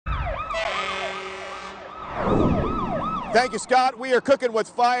Thank you, Scott. We are cooking with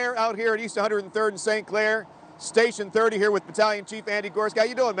fire out here at East 103rd and St. Clair. Station 30 here with Battalion Chief Andy Gorski. How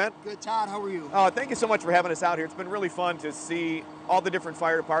you doing, man? Good, Todd. How are you? Thank you so much for having us out here. It's been really fun to see all the different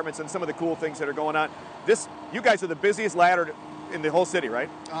fire departments and some of the cool things that are going on. You guys are the busiest ladder in the whole city, right?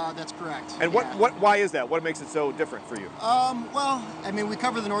 That's correct. And why is that? What makes it so different for you? Well, I mean, we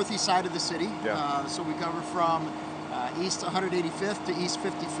cover the northeast side of the city. Yeah. So we cover from east 185th to east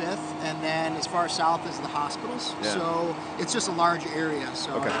 55th, and then as far south as the hospitals. Yeah. So it's just a large area.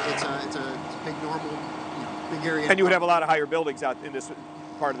 So okay. it's a big normal, big area. And you would have a lot of higher buildings out in this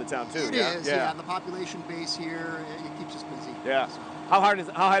part of the town too. It is. Yeah. The population base here, it keeps us busy. Yeah. So. How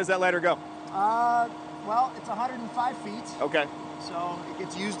high does that ladder go? Well, it's 105 feet. Okay. So it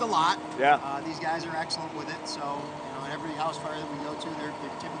gets used a lot. Yeah. These guys are excellent with it. So at every house fire that we go to, they're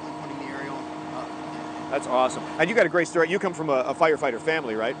typically putting the aerial up. That's awesome. And you got a great story. You come from a firefighter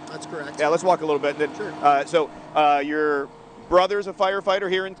family, right? That's correct. Yeah. Let's walk a little bit. Then, sure. Your brother's a firefighter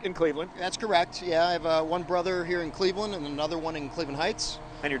here in Cleveland. That's correct. Yeah, I have one brother here in Cleveland and another one in Cleveland Heights.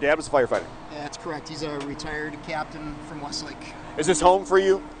 And your dad was a firefighter. Yeah, that's correct. He's a retired captain from Westlake. Is this home for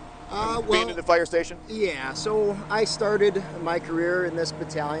you? Being in the fire station? Yeah, so I started my career in this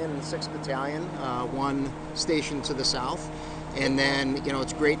battalion, in the 6th Battalion, one station to the south. And then,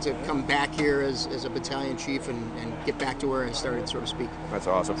 it's great to come back here as a battalion chief and get back to where I started, so to speak. That's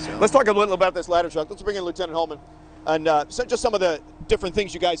awesome. So, let's talk a little about this ladder truck. Let's bring in Lieutenant Holman. And just some of the different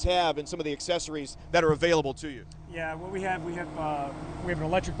things you guys have and some of the accessories that are available to you. Yeah, what we have an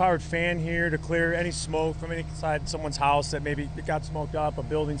electric-powered fan here to clear any smoke from inside someone's house that maybe it got smoked up, a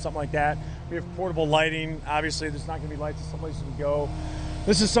building, something like that. We have portable lighting. Obviously, there's not going to be lights in some places we go.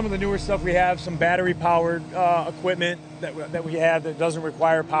 This is some of the newer stuff we have, some battery-powered equipment that we have that doesn't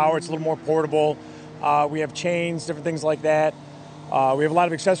require power. It's a little more portable. We have chains, different things like that. We have a lot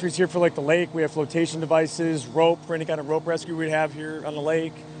of accessories here for like the lake. We have flotation devices, rope for any kind of rope rescue we have here on the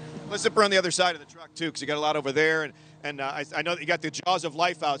lake. Let's zip around the other side of the truck too, because you got a lot over there, and I know that you got the jaws of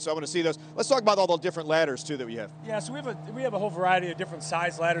life out, so I want to see those. Let's talk about all the different ladders too that we have. Yeah, so we have a whole variety of different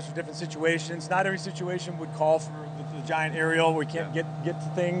size ladders for different situations. Not every situation would call for the giant aerial. We can't get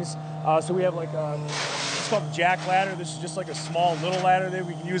to things. So we have like it's called the jack ladder. This is just like a small little ladder that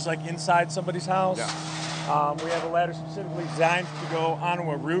we can use like inside somebody's house. Yeah. We have a ladder specifically designed to go onto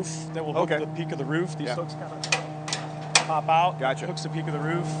a roof that will hook the peak of the roof. These hooks kind of pop out. Gotcha. Hooks the peak of the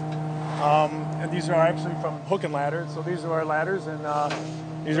roof. And these are actually from Hook and Ladder. So these are our ladders, and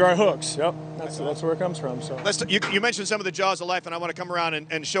these are our hooks. Yep, that's where it comes from. So you mentioned some of the jaws of life, and I want to come around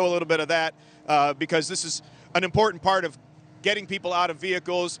and show a little bit of that because this is an important part of getting people out of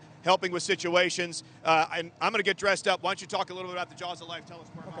vehicles, helping with situations. And I'm going to get dressed up. Why don't you talk a little bit about the jaws of life? Tell us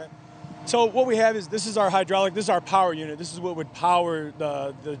more about it. So what we have is this is our hydraulic. This is our power unit. This is what would power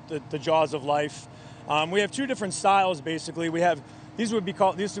the jaws of life. We have two different styles basically. We have these are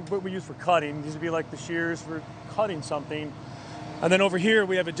what we use for cutting. These would be like the shears for cutting something. And then over here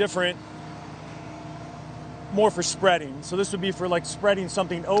we have a different, more for spreading. So this would be for like spreading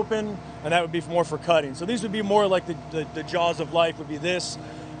something open, and that would be more for cutting. So these would be more like the jaws of life would be this,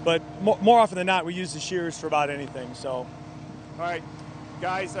 but more often than not we use the shears for about anything. So. All right,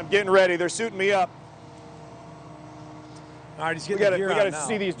 guys, I'm getting ready. They're suiting me up. All right, he's getting the gear on now. We got to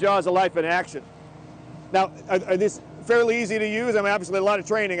see these jaws of life in action. Now, are these fairly easy to use? I mean, obviously a lot of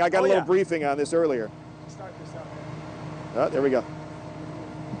training. I got a little briefing on this earlier. Start this up. Oh, there we go.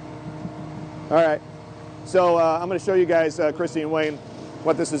 All right. So I'm going to show you guys, Christy and Wayne,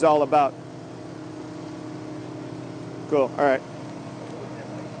 what this is all about. Cool. All right.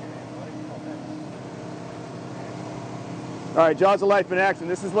 All right, jaws of life in action.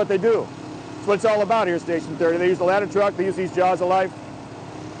 This is what they do. That's what it's all about here at Station 30. They use the ladder truck. They use these jaws of life.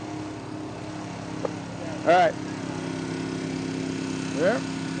 All right. There.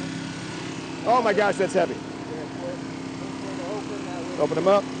 Oh my gosh, that's heavy. Open them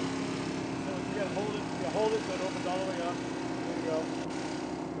up. So you gotta hold it so it opens all the way up. There you go.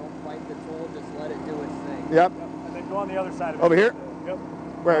 Don't fight the tool, just let it do its thing. Yep. And then go on the other side of it. Over here? Yep.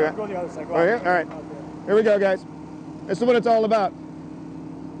 Where? Go on the other side. Go Over here? All right. Here we go, guys. This is what it's all about.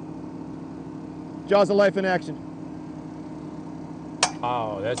 Jaws of life in action.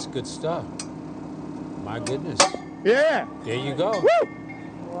 Oh, that's good stuff. My goodness. Yeah. There you go. Woo!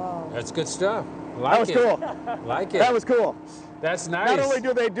 Wow. That's good stuff. That was cool. Like it. That was cool. That's nice. Not only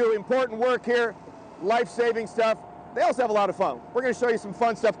do they do important work here, life-saving stuff, they also have a lot of fun. We're going to show you some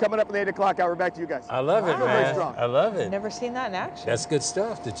fun stuff coming up in the 8 o'clock hour. Back to you guys. I love it, man. I love it. Never seen that in action. That's good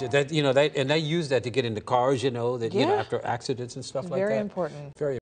stuff. They use that to get into cars, that after accidents and stuff like that. Very important. Very